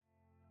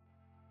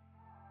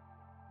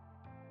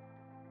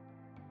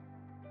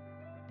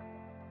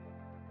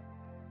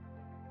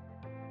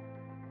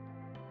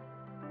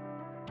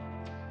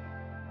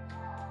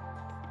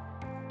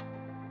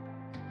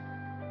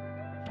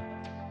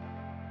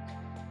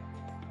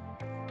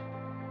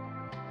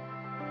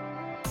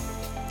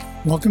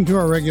Welcome to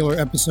our regular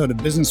episode of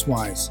Business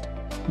Wise.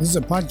 This is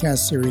a podcast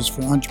series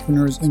for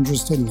entrepreneurs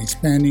interested in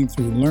expanding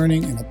through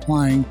learning and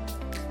applying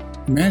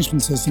the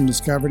management system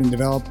discovered and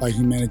developed by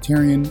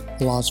humanitarian,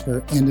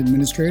 philosopher, and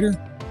administrator,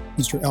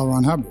 Mr. L.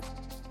 Ron Hubbard.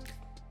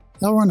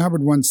 L. Ron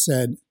Hubbard once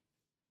said,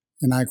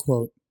 and I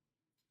quote,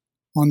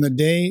 "On the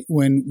day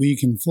when we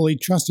can fully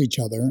trust each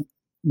other,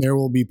 there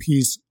will be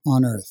peace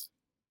on earth."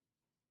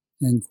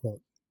 End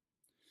quote.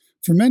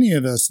 For many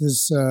of us,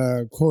 this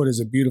quote is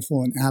a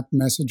beautiful and apt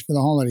message for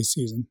the holiday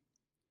season.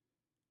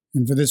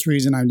 And for this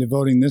reason, I'm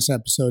devoting this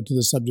episode to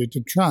the subject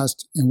of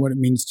trust and what it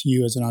means to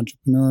you as an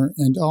entrepreneur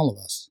and to all of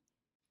us.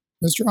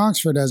 Mr.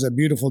 Oxford has a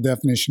beautiful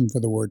definition for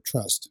the word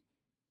trust.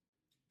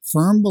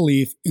 Firm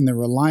belief in the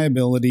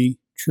reliability,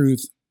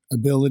 truth,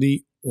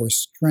 ability, or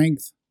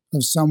strength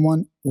of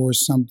someone or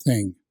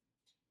something.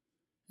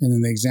 And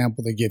then the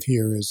example they give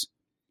here is,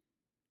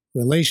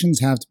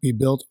 relations have to be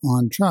built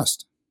on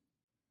trust.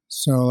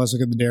 So let's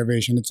look at the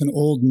derivation. It's an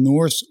Old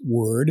Norse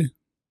word.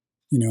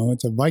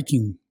 It's a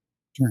Viking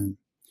term.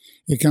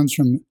 It comes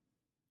from,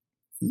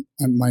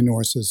 my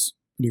Norse is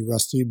pretty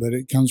rusty, but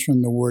it comes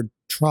from the word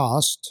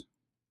trost,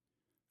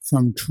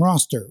 from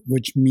troster,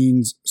 which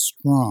means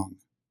strong.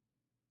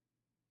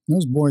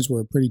 Those boys were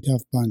a pretty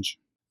tough bunch.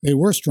 They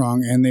were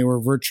strong and they were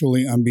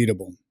virtually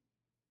unbeatable.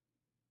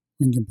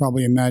 One can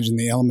probably imagine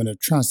the element of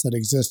trust that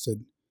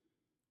existed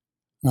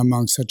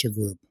among such a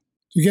group.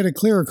 To get a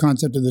clearer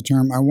concept of the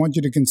term, I want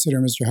you to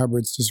consider Mr.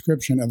 Hubbard's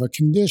description of a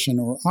condition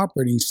or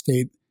operating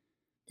state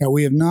that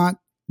we have not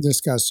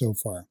discussed so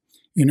far.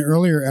 In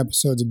earlier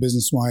episodes of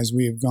Business Wise,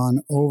 we have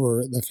gone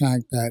over the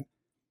fact that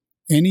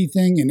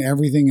anything and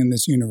everything in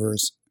this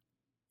universe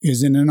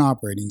is in an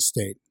operating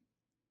state,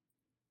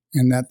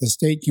 and that the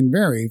state can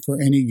vary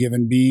for any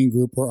given being,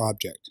 group, or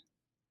object.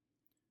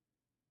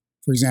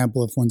 For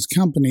example, if one's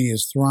company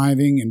is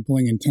thriving and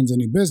pulling in tons of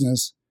new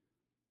business,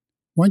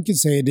 one could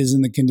say it is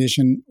in the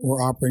condition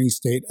or operating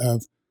state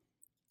of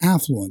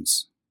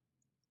affluence,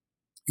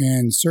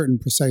 and certain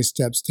precise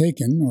steps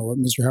taken, or what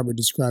Mr. Hubbard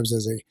describes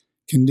as a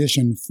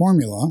condition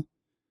formula,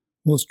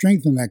 will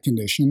strengthen that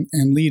condition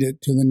and lead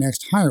it to the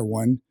next higher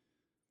one,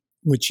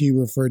 which he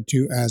referred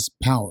to as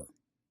power,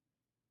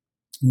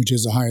 which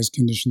is the highest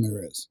condition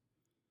there is.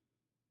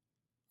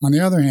 On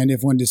the other hand,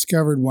 if one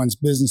discovered one's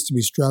business to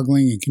be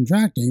struggling and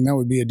contracting, that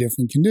would be a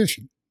different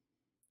condition,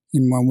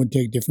 and one would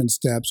take different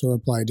steps or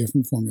apply a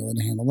different formula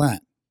to handle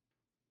that.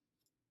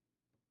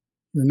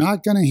 You're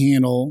not going to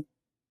handle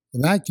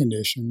that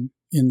condition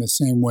in the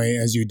same way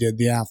as you did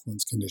the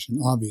affluence condition,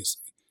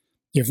 obviously.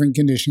 Different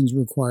conditions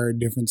require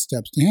different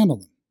steps to handle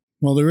them.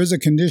 Well, there is a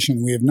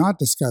condition we have not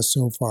discussed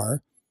so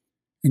far,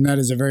 and that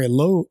is a very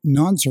low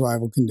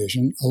non-survival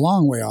condition, a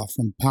long way off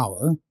from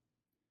power.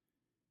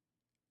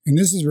 And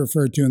this is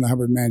referred to in the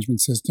Hubbard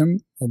management system,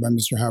 or by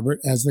Mr. Hubbard,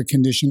 as the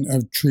condition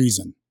of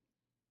treason.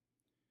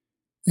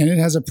 And it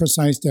has a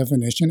precise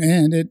definition,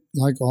 and it,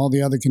 like all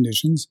the other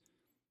conditions,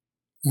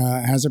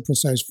 has a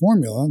precise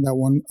formula that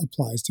one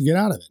applies to get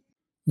out of it.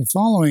 The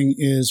following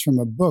is from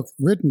a book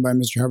written by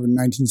Mr. Hubbard in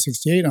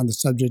 1968 on the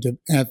subject of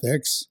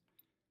ethics.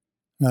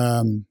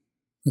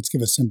 Let's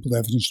give a simple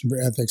definition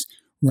for ethics.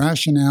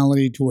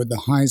 Rationality toward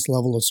the highest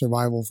level of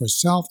survival for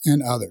self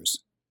and others.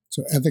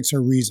 So ethics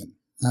are reason,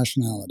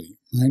 rationality,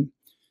 right?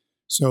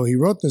 So he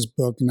wrote this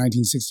book in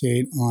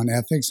 1968 on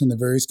ethics and the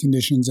various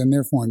conditions and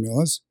their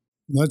formulas.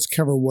 Let's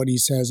cover what he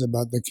says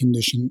about the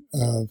condition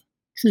of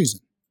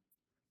treason.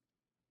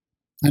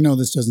 I know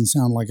this doesn't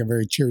sound like a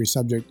very cheery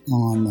subject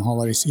on the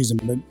holiday season,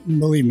 but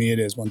believe me, it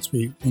is once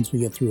we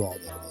get through all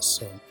of this.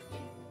 So,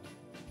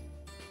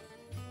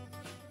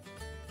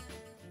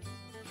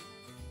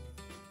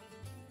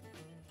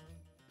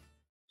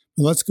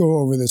 let's go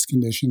over this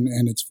condition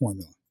and its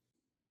formula.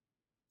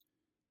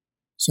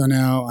 So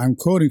now I'm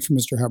quoting from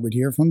Mr. Hubbard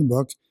here from the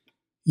book.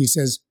 He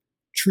says,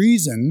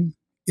 treason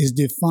is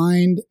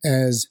defined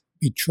as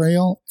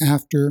betrayal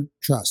after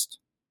trust.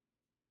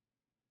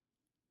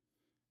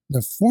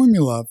 The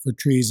formula for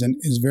treason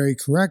is very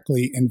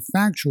correctly and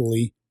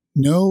factually,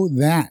 know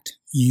that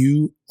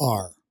you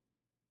are.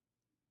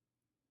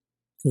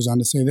 Goes on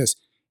to say this,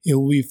 it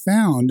will be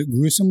found,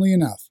 gruesomely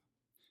enough,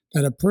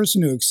 that a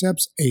person who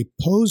accepts a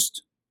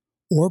post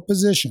or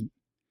position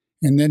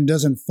and then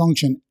doesn't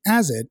function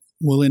as it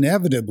will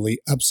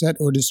inevitably upset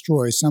or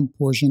destroy some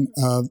portion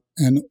of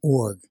an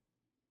org.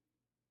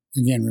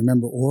 Again,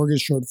 remember, org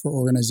is short for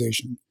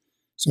organization.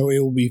 So it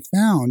will be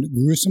found,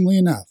 gruesomely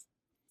enough,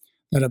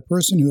 that a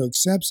person who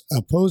accepts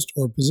a post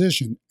or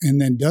position and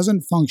then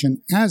doesn't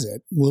function as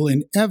it will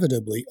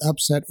inevitably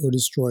upset or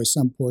destroy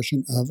some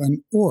portion of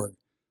an org.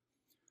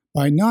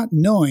 By not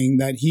knowing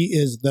that he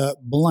is the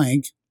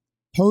blank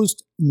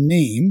post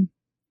name,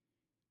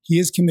 he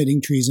is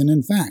committing treason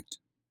in fact.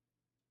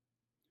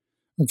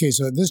 Okay,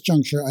 so at this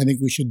juncture, I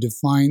think we should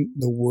define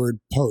the word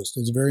post.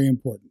 It's very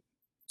important.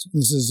 So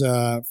this is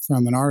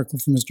from an article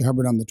from Mr.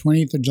 Hubbard on the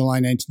 20th of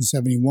July,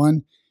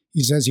 1971.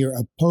 He says here,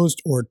 a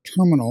post or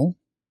terminal.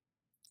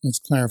 Let's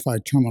clarify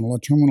terminal. A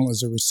terminal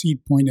is a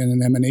receipt point and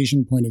an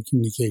emanation point of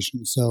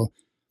communication. So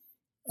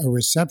a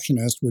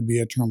receptionist would be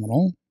a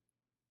terminal,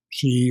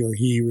 she or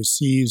he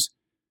receives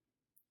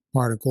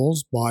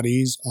particles,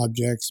 bodies,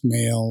 objects,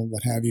 mail,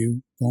 what have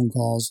you, phone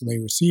calls. They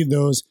receive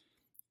those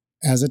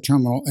as a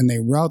terminal, and they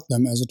route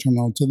them as a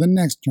terminal to the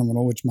next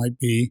terminal, which might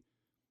be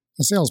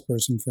a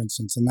salesperson, for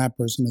instance, and that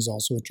person is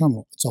also a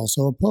terminal. It's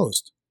also a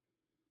post.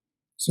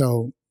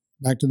 So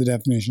back to the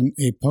definition,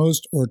 a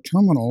post or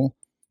terminal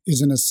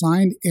is an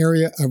assigned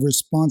area of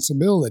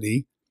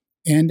responsibility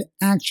and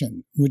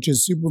action, which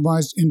is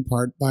supervised in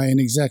part by an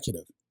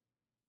executive.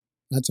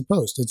 That's a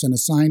post. It's an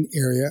assigned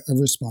area of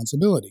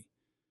responsibility.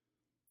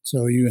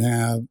 So you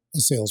have a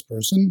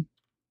salesperson.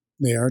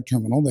 They are a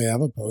terminal. They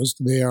have a post.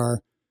 They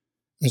are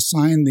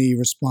assigned the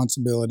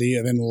responsibility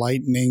of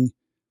enlightening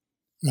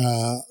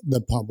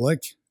the public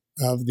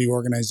of the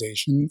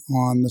organization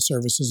on the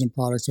services and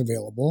products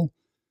available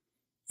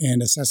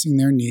and assessing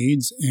their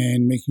needs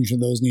and making sure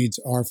those needs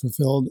are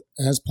fulfilled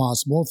as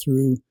possible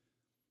through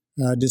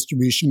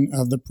distribution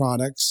of the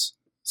products,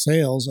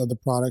 sales of the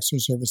products or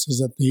services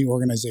that the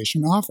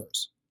organization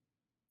offers.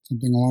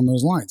 Something along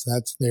those lines.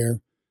 That's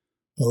their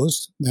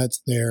post.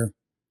 That's their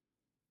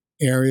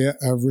area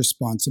of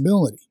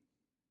responsibility.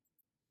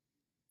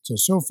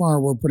 So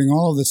far, we're putting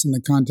all of this in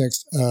the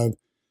context of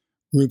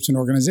groups and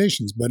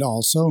organizations, but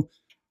also,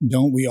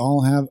 don't we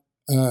all have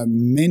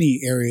many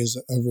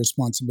areas of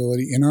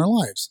responsibility in our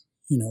lives?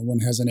 You know, one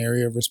has an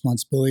area of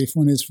responsibility if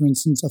one is, for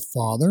instance, a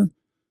father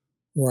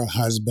or a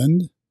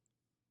husband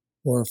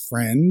or a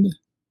friend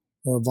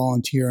or a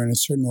volunteer in a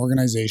certain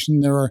organization.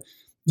 There are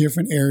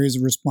different areas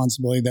of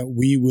responsibility that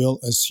we will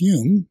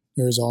assume.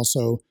 There's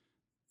also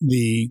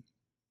the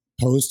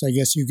post, I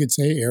guess you could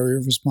say, area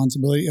of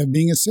responsibility of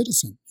being a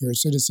citizen. You're a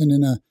citizen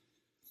in a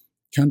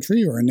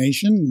country or a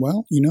nation.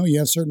 Well, you know, you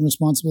have certain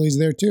responsibilities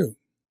there too.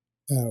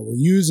 We're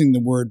using the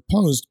word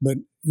post, but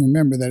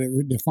remember that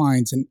it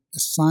defines an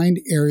assigned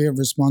area of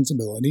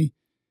responsibility,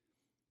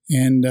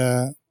 and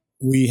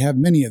we have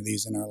many of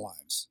these in our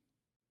lives.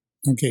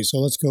 Okay, so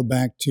let's go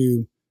back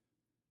to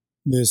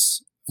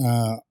this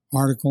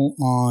article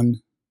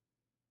on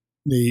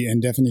the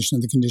definition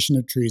of the condition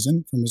of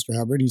treason from Mr.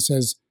 Hubbard. He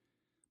says,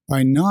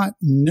 by not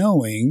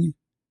knowing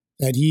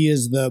that he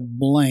is the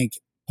blank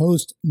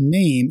post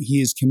name,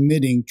 he is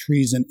committing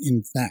treason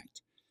in fact.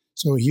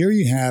 So here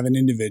you have an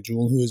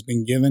individual who has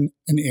been given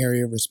an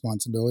area of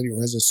responsibility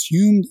or has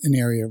assumed an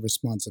area of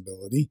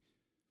responsibility.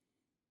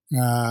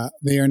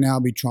 They are now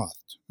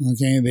betrothed.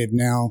 Okay, they've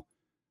now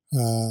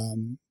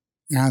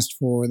asked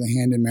for the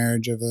hand in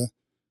marriage of a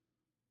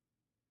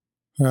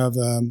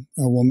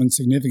woman's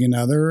significant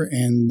other,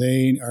 and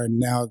they are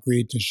now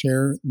agreed to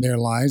share their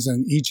lives,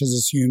 and each has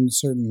assumed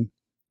certain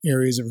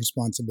areas of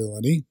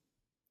responsibility.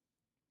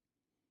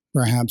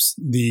 Perhaps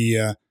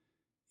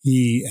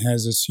he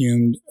has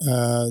assumed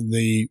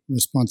the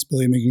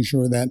responsibility of making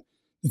sure that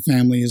the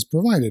family is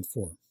provided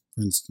for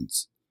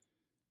instance.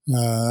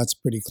 That's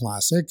pretty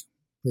classic,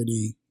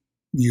 pretty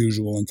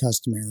usual and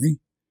customary.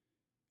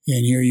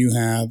 And here you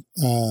have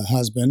a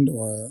husband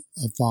or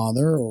a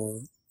father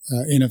or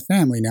in a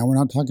family. Now, we're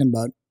not talking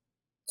about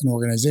an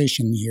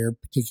organization here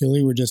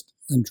particularly.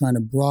 I'm trying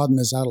to broaden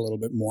this out a little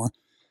bit more.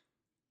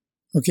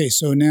 Okay,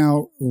 so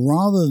now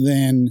rather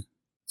than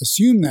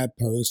assume that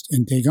post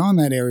and take on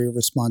that area of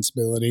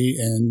responsibility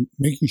and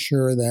making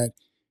sure that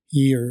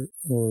he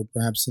or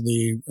perhaps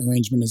the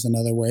arrangement is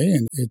another way,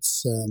 and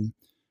it's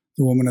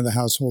the woman of the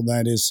household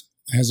that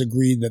has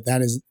agreed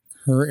that is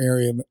her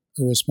area of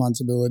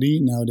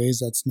responsibility.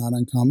 Nowadays, that's not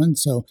uncommon.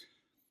 So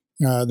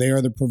they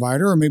are the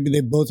provider, or maybe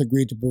they both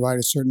agreed to provide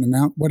a certain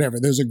amount, whatever.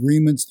 There's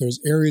agreements, there's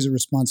areas of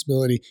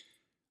responsibility.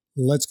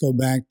 Let's go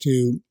back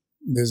to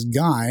this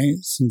guy,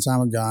 since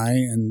I'm a guy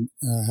and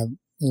have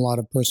a lot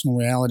of personal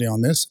reality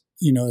on this,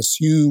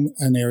 assume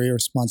an area of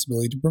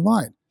responsibility to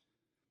provide.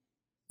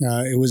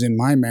 It was in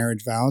my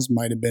marriage vows,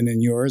 might have been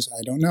in yours,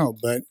 I don't know,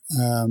 but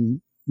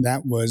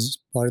that was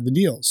part of the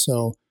deal.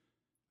 So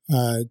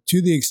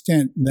to the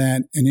extent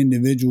that an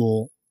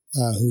individual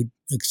who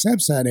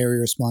accepts that area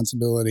of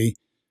responsibility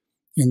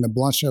in the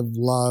blush of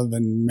love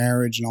and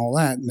marriage and all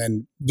that, and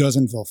then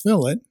doesn't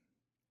fulfill it,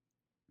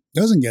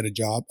 doesn't get a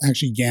job,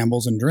 actually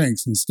gambles and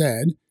drinks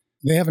instead,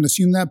 they haven't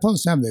assumed that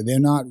post, have they?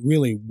 They're not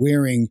really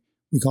wearing,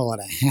 we call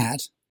it a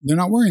hat. They're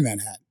not wearing that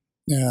hat.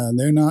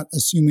 They're not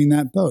assuming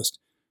that post.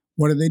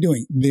 What are they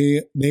doing?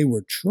 They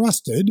were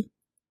trusted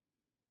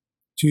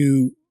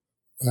to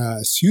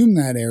assume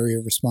that area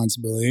of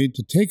responsibility,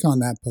 to take on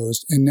that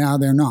post, and now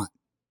they're not.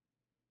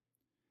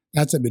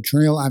 That's a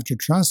betrayal after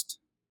trust.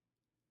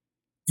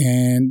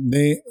 And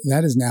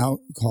that is now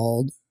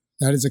called,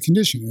 that is a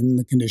condition, and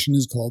the condition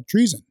is called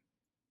treason.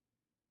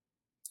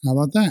 How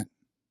about that?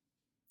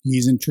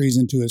 He's in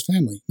treason to his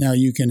family. Now,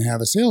 you can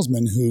have a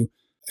salesman who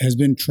has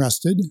been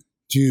trusted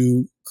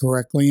to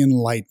correctly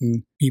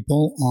enlighten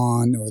people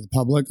on, or the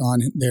public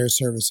on, their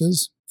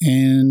services.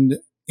 And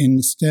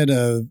instead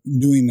of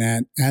doing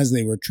that as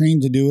they were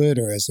trained to do it,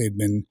 or as they've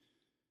been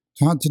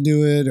taught to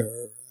do it,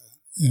 or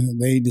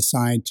they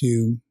decide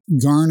to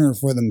garner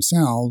for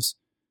themselves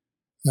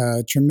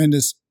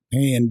tremendous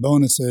pay and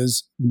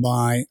bonuses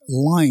by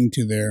lying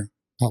to their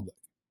public.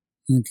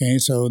 Okay,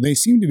 so they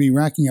seem to be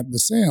racking up the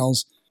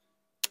sales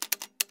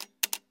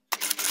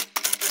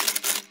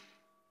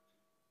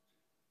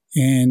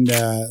And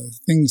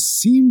things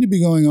seem to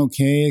be going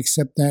okay,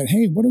 except that,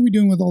 hey, what are we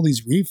doing with all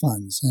these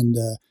refunds? And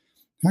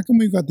how come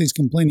we've got these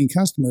complaining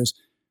customers?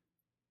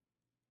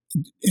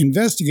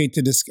 Investigate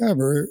to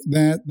discover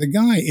that the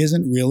guy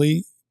isn't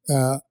really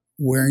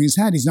wearing his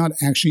hat. He's not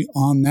actually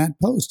on that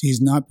post.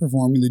 He's not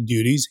performing the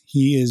duties.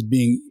 He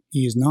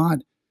is not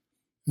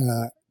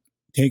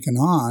taken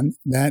on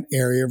that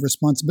area of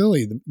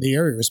responsibility. The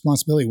area of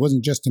responsibility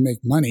wasn't just to make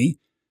money.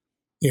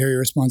 The area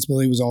of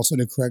responsibility was also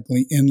to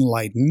correctly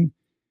enlighten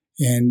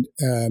and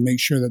make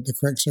sure that the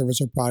correct service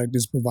or product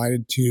is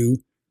provided to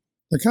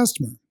the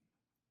customer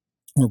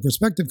or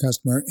prospective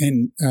customer.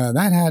 And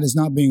that hat is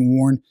not being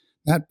worn.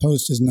 That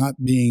post is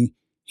not being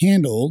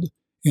handled.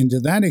 And to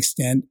that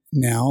extent,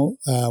 now,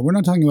 we're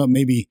not talking about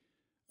maybe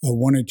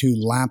one or two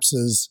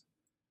lapses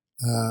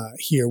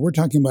here. We're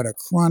talking about a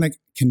chronic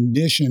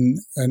condition,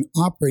 an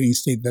operating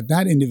state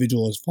that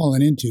individual has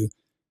fallen into.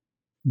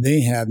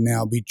 They have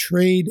now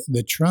betrayed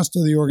the trust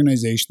of the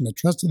organization, the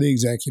trust of the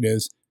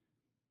executives.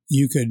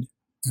 You could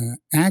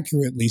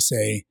accurately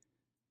say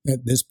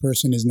that this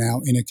person is now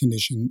in a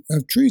condition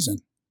of treason.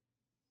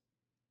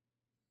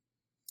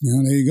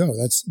 There you go.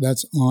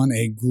 That's on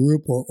a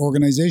group or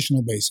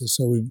organizational basis.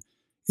 So we've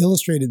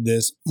illustrated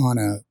this on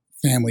a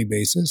family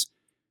basis.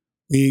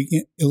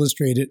 We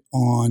illustrate it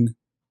on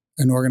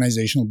an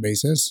organizational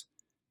basis.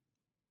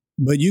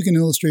 But you can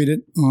illustrate it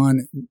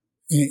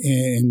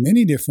in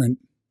many different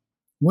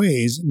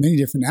ways, many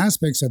different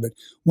aspects of it.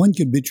 One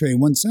could betray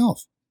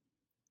oneself.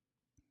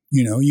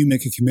 You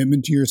make a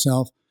commitment to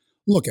yourself.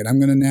 Look, I'm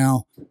going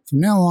to from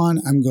now on,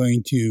 I'm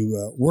going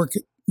to work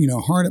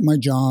hard at my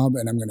job,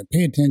 and I'm going to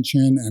pay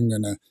attention. I'm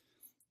going to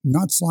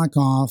not slack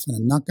off, and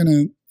I'm not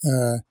going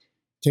to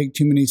take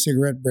too many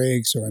cigarette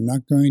breaks, or I'm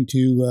not going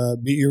to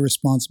be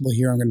irresponsible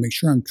here. I'm going to make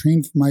sure I'm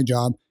trained for my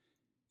job.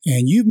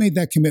 And you've made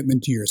that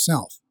commitment to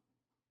yourself.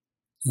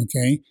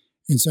 Okay?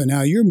 And so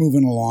now you're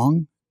moving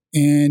along,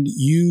 and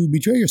you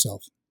betray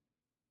yourself.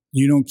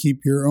 You don't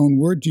keep your own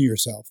word to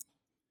yourself.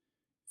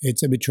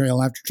 It's a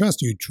betrayal after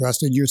trust. You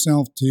trusted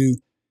yourself to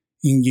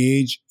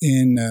engage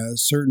in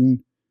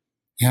certain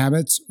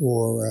habits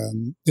or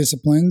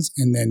disciplines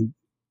and then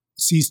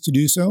cease to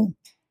do so.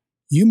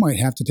 You might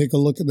have to take a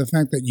look at the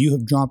fact that you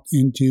have dropped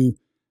into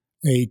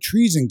a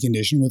treason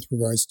condition with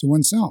regards to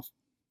oneself.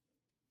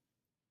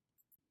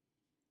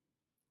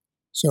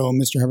 So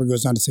Mr. Hubbard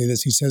goes on to say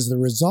this. He says, the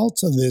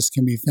results of this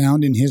can be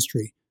found in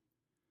history.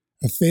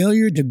 A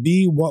failure to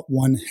be what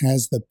one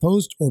has the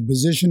post or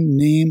position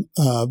name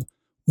of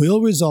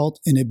will result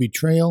in a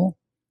betrayal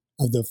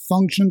of the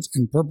functions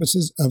and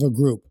purposes of a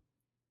group.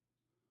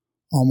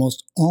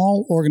 Almost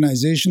all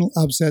organizational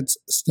upsets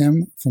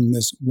stem from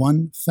this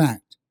one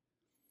fact.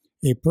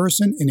 A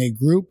person in a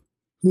group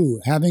who,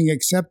 having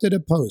accepted a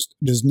post,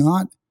 does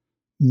not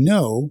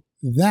know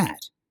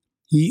that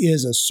he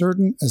is a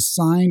certain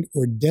assigned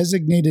or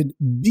designated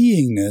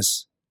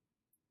beingness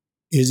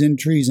is in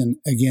treason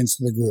against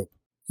the group.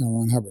 Now,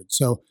 Ron Hubbard.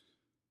 So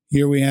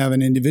here we have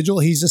an individual.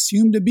 He's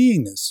assumed a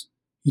beingness.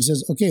 He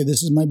says, okay,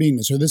 this is my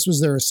beingness, or this was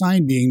their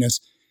assigned beingness,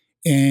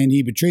 and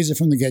he betrays it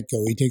from the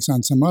get-go. He takes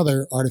on some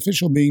other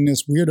artificial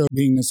beingness, weirdo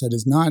beingness that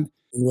is not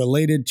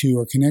related to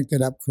or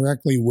connected up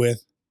correctly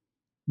with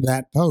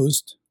that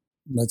post.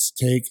 Let's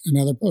take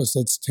another post.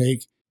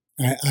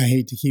 I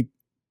hate to keep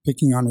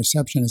picking on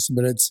receptionists,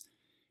 but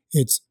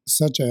it's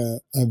such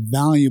a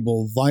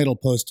valuable, vital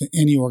post to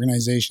any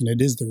organization.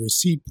 It is the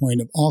receipt point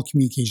of all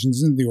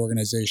communications in the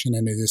organization,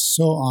 and it is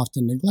so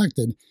often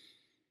neglected.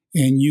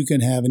 And you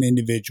can have an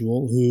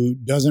individual who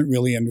doesn't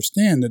really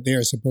understand that they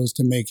are supposed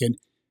to make it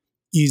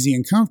easy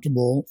and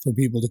comfortable for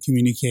people to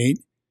communicate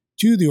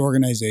to the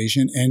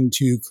organization and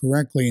to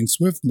correctly and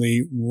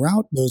swiftly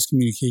route those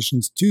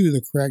communications to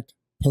the correct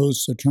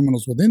posts or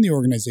terminals within the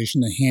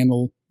organization to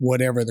handle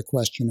whatever the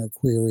question or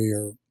query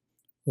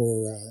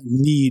or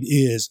need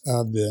is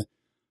of the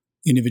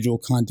individual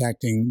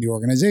contacting the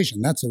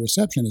organization. That's a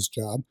receptionist's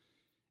job.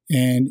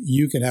 And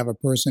you could have a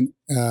person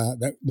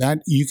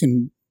that you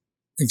can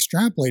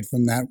extrapolate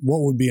from that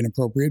what would be an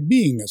appropriate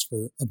beingness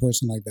for a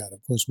person like that.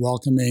 Of course,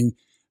 welcoming,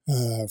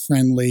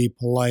 friendly,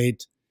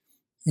 polite,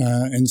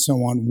 and so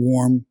on,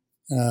 warm,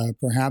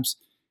 perhaps.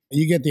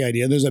 You get the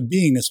idea. There's a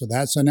beingness with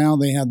that. So now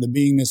they have the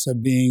beingness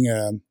of being,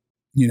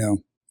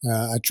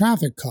 a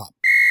traffic cop.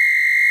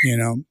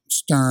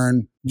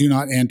 Stern, do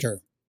not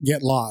enter,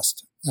 get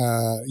lost.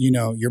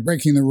 You're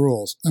breaking the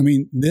rules. I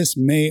mean, this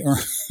may, or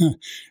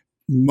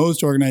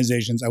most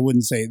organizations, I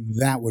wouldn't say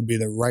that would be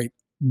the right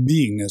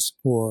beingness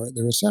for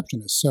the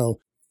receptionist.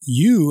 So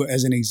you,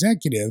 as an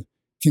executive,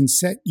 can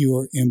set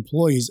your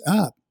employees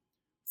up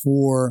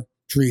for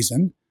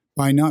treason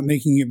by not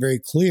making it very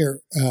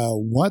clear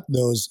what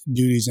those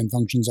duties and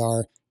functions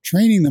are,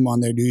 training them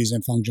on their duties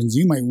and functions.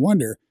 You might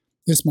wonder,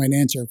 this might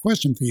answer a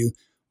question for you.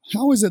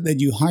 How is it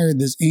that you hired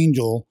this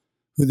angel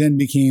who then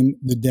became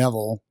the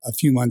devil a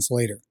few months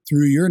later?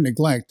 Through your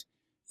neglect,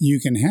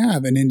 you can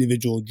have an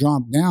individual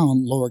drop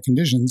down lower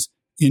conditions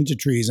into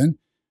treason.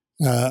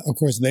 Of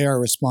course, they are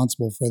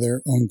responsible for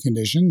their own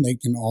condition. They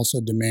can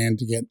also demand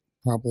to get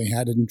properly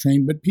hatted and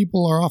trained, but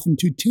people are often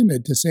too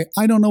timid to say,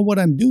 I don't know what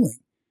I'm doing.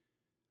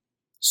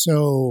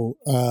 So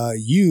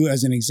you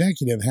as an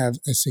executive have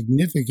a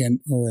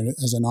significant, or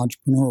as an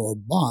entrepreneur or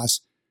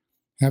boss,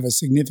 have a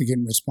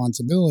significant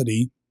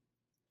responsibility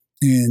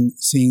in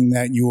seeing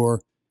that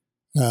your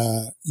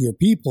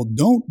people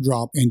don't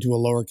drop into a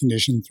lower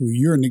condition through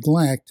your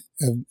neglect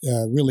of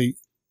really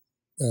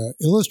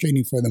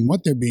illustrating for them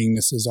what their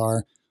beingnesses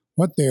are,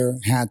 what their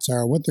hats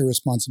are, what their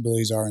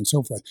responsibilities are, and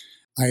so forth.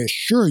 I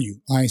assure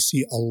you, I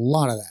see a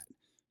lot of that.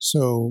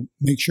 So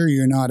make sure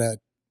you're not a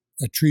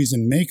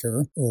treason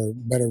maker, or a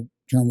better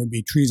term would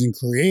be treason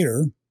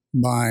creator,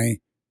 by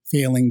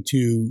failing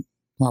to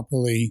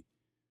properly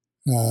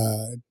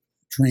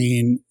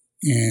train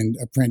and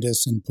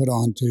apprentice and put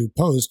on to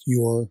post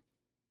your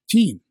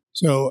team.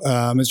 So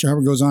Mr.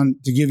 Hubbard goes on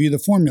to give you the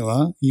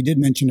formula. He did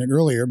mention it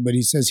earlier, but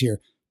he says here,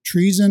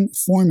 treason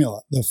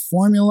formula. The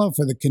formula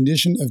for the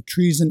condition of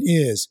treason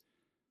is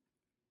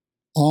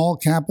all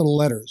capital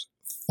letters.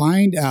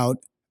 Find out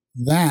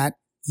that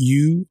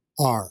you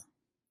are.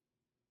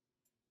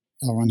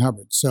 L. Ron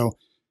Hubbard. So,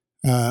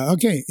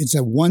 okay, it's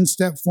a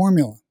one-step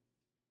formula.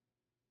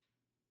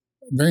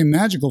 Very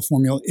magical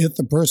formula if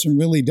the person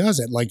really does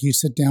it. Like you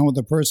sit down with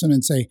the person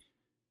and say,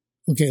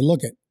 okay,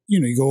 look at,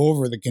 you go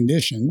over the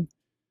condition.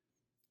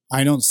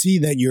 I don't see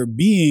that you're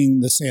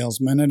being the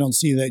salesman. I don't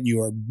see that you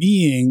are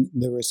being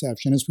the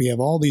receptionist. We have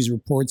all these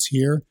reports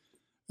here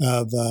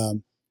of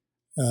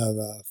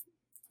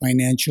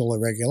financial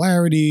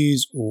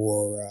irregularities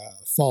or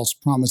false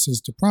promises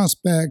to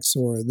prospects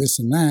or this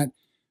and that.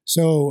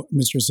 So,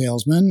 Mr.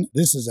 Salesman,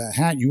 this is a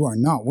hat you are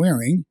not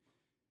wearing.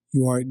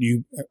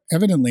 You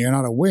evidently are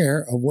not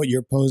aware of what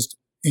your post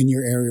in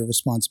your area of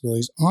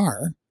responsibilities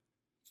are.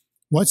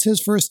 What's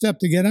his first step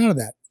to get out of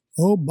that?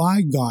 Oh,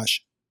 by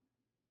gosh,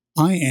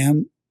 I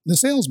am the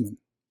salesman.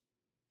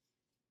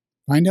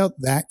 Find out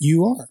that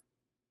you are.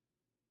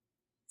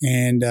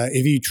 And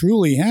if he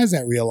truly has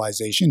that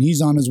realization,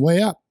 he's on his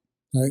way up.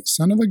 Right?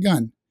 Son of a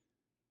gun.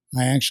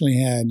 I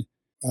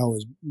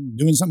was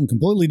doing something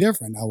completely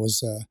different. I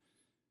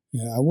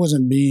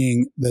wasn't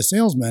being the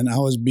salesman. I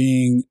was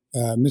being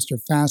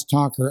Mr. Fast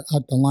Talker,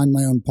 out to line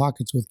my own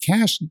pockets with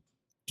cash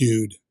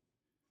dude.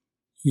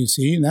 You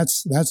see,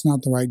 that's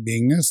not the right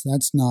beingness. That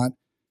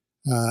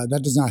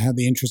does not have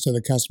the interest of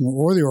the customer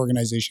or the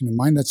organization in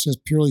mind. That's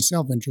just purely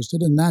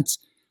self-interested, and that's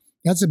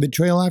a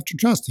betrayal after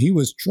trust. He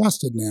was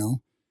trusted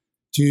now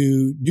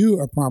to do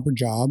a proper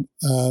job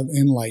of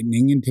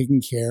enlightening and taking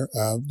care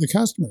of the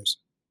customers.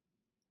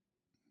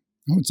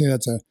 I would say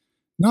that's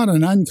not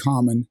an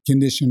uncommon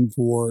condition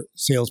for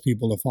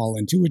salespeople to fall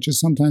into, which is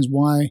sometimes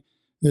why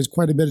there's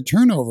quite a bit of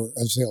turnover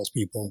of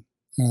salespeople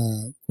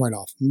quite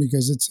often,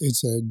 because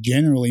it's a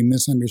generally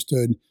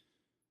misunderstood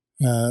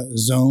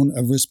zone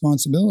of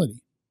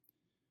responsibility.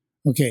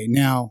 Okay,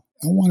 now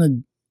I want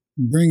to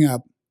bring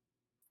up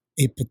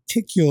a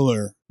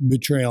particular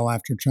betrayal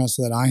after trust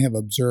that I have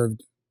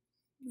observed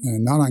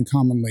not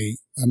uncommonly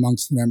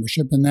amongst the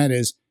membership, and that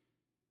is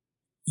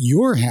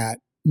your hat,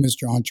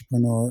 Mr.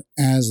 Entrepreneur,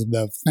 as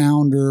the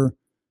founder,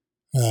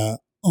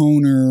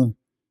 owner,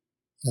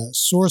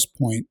 source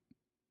point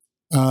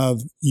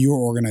of your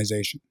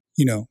organization.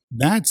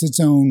 That's its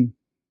own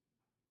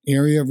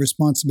area of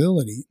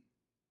responsibility.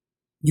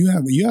 You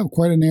have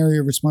quite an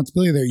area of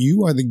responsibility there.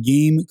 You are the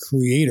game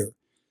creator.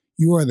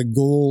 You are the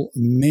goal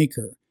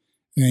maker.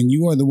 And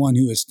you are the one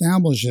who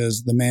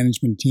establishes the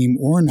management team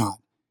or not.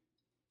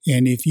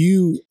 And if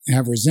you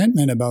have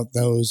resentment about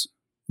those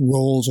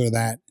roles or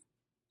that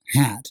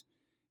hat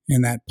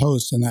and that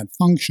post and that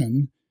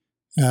function,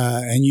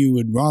 and you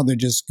would rather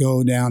just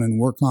go down and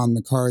work on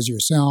the cars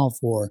yourself,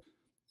 or,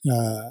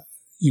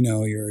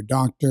 you're a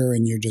doctor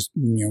and you're just,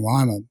 well,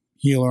 I'm a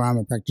healer, I'm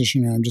a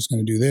practitioner, I'm just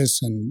going to do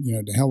this, and,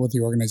 to hell with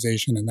the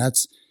organization. And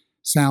that's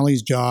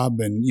Sally's job.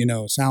 And,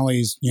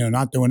 Sally's,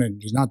 not doing it.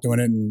 She's not doing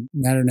it. And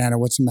natter,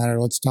 what's the matter?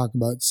 Let's talk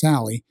about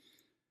Sally.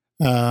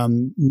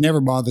 Never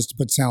bothers to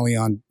put Sally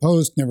on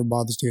post, never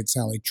bothers to get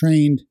Sally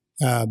trained,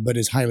 but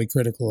is highly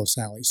critical of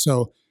Sally.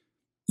 So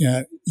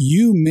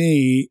you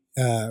may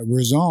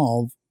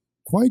resolve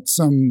quite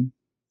some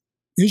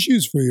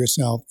issues for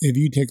yourself if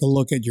you take a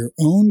look at your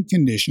own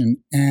condition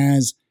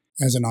as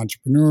an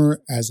entrepreneur,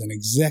 as an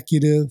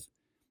executive,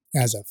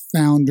 as a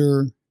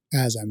founder,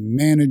 as a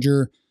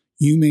manager.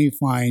 You may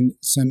find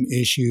some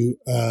issue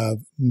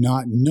of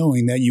not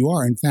knowing that you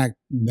are, in fact,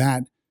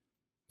 that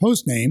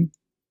post name,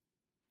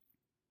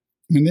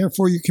 and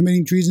therefore you're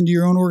committing treason to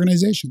your own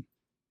organization.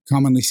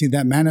 Commonly see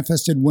that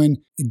manifested when,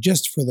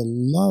 just for the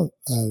love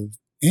of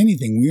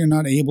anything, we are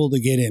not able to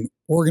get in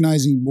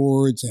organizing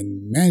boards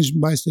and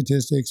management by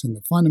statistics and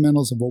the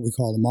fundamentals of what we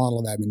call the model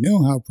of admin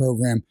know-how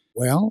program.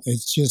 Well,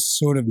 it's just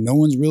sort of no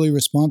one's really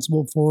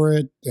responsible for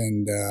it.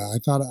 And I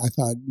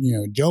thought,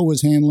 Joe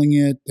was handling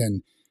it.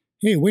 And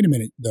hey, wait a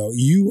minute, though.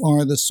 You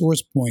are the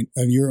source point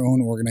of your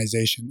own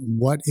organization.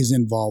 What is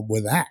involved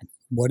with that?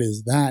 What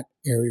is that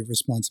area of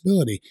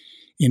responsibility?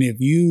 And if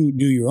you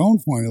do your own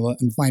formula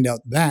and find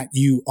out that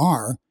you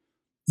are,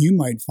 you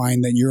might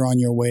find that you're on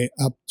your way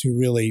up to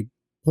really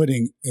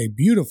putting a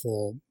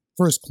beautiful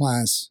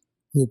first-class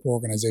group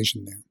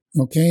organization there.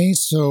 Okay,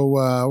 so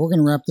we're going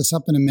to wrap this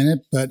up in a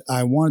minute, but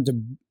I wanted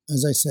to,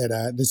 as I said,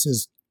 this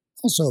is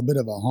also a bit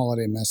of a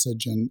holiday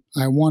message, and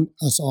I want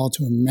us all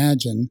to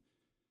imagine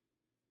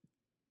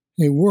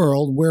a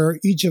world where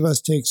each of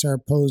us takes our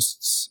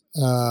posts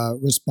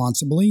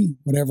responsibly,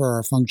 whatever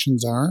our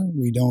functions are.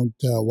 We don't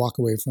walk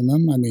away from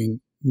them. I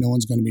mean, no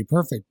one's going to be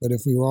perfect, but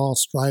if we were all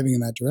striving in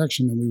that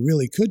direction and we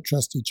really could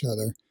trust each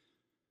other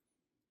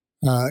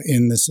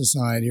in this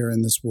society or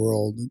in this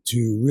world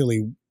to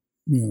really,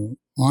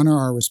 honor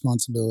our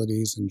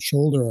responsibilities and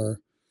shoulder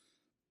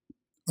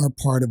our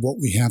part of what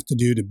we have to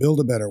do to build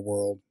a better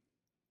world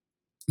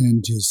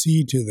and to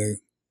see to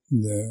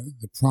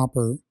the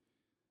proper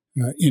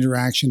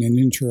interaction and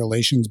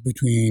interrelations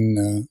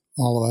between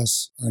all of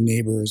us, our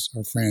neighbors,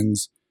 our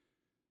friends,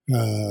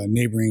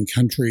 neighboring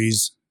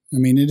countries. I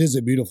mean, it is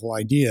a beautiful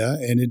idea,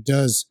 and it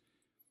does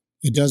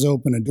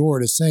open a door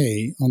to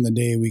say on the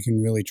day we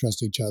can really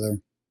trust each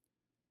other,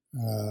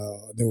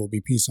 there will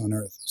be peace on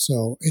earth.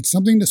 So it's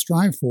something to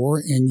strive for,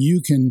 and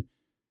you can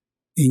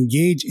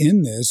engage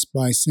in this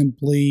by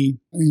simply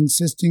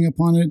insisting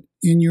upon it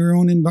in your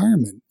own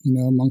environment,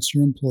 amongst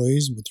your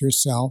employees, with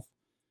yourself,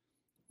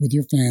 with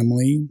your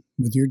family,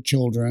 with your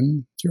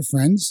children, with your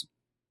friends.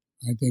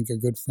 I think a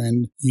good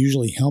friend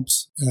usually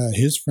helps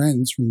his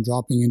friends from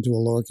dropping into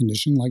a lower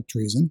condition like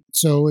treason.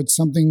 So it's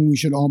something we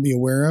should all be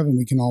aware of and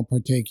we can all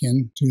partake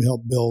in to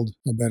help build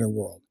a better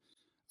world.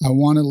 I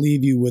want to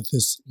leave you with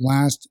this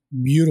last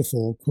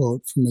beautiful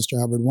quote from Mr.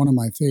 Hubbard, one of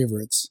my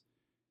favorites.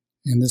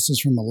 And this is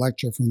from a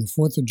lecture from the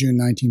 4th of June,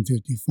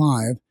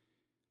 1955.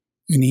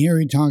 And here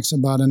he talks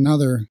about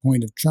another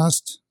point of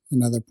trust,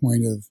 another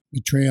point of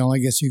betrayal, I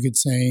guess you could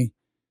say,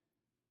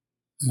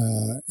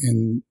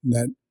 and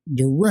that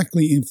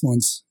directly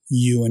influence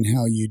you and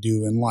how you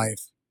do in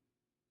life.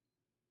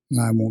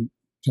 Now, I won't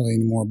tell you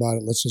any more about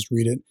it. Let's just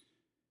read it.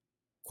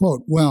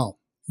 Quote,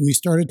 well, we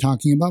started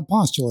talking about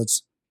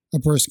postulates. A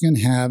person can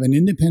have an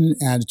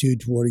independent attitude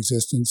toward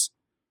existence,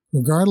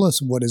 regardless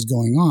of what is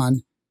going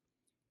on,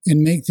 and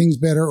make things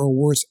better or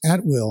worse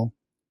at will,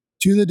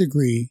 to the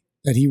degree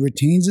that he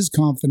retains his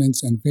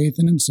confidence and faith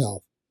in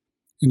himself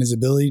and his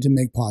ability to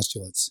make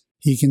postulates.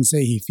 He can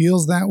say he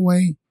feels that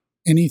way,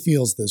 and he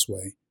feels this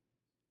way.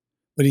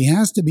 But he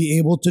has to be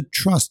able to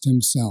trust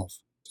himself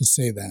to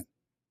say that.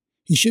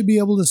 He should be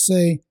able to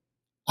say,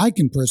 I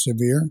can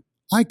persevere,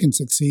 I can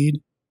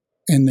succeed,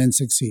 and then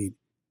succeed.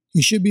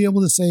 He should be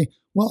able to say,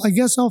 well, I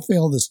guess I'll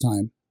fail this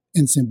time,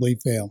 and simply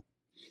fail.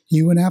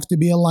 He would have to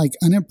be alike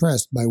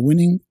unimpressed by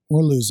winning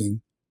or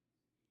losing.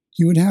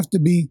 He would have to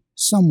be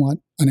somewhat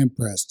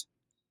unimpressed,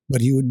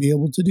 but he would be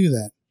able to do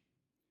that.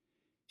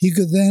 He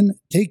could then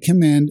take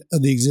command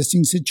of the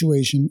existing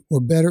situation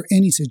or better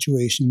any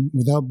situation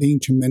without being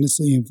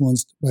tremendously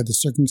influenced by the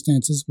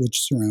circumstances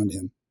which surround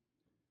him.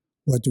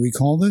 What do we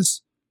call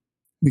this?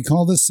 We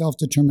call this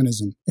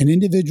self-determinism. An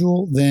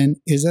individual then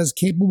is as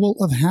capable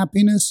of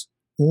happiness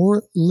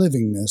or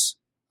livingness.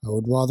 I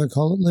would rather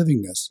call it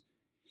livingness.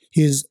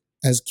 He is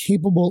as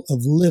capable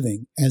of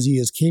living as he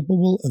is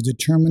capable of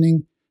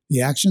determining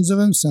the actions of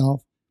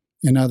himself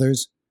and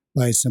others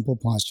by a simple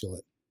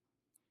postulate.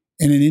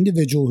 And an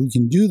individual who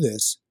can do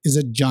this is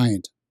a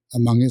giant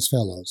among his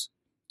fellows.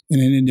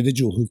 And an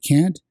individual who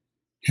can't,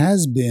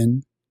 has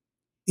been,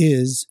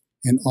 is,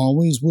 and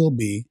always will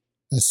be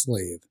a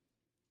slave.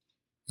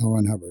 L.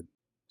 Ron Hubbard.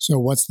 So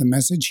what's the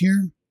message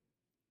here?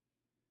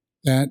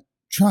 That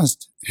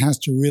trust has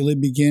to really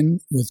begin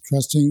with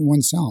trusting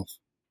oneself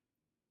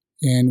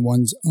and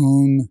one's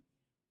own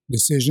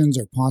decisions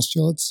or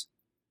postulates.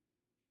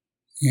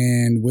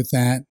 And with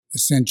that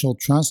essential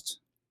trust,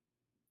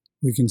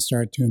 we can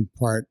start to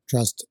impart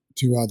trust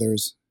to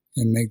others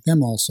and make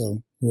them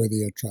also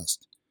worthy of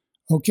trust.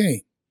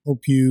 Okay,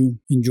 hope you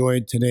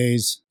enjoyed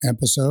today's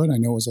episode. I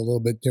know it was a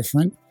little bit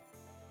different.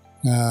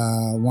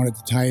 Wanted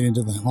to tie it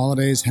into the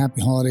holidays.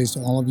 Happy holidays to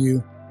all of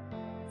you.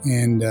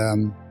 And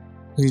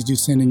please do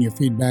send in your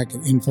feedback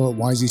at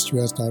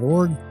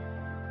info@wiseeasterus.org.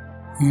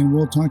 And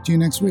we'll talk to you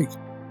next week.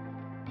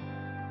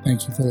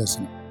 Thank you for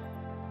listening.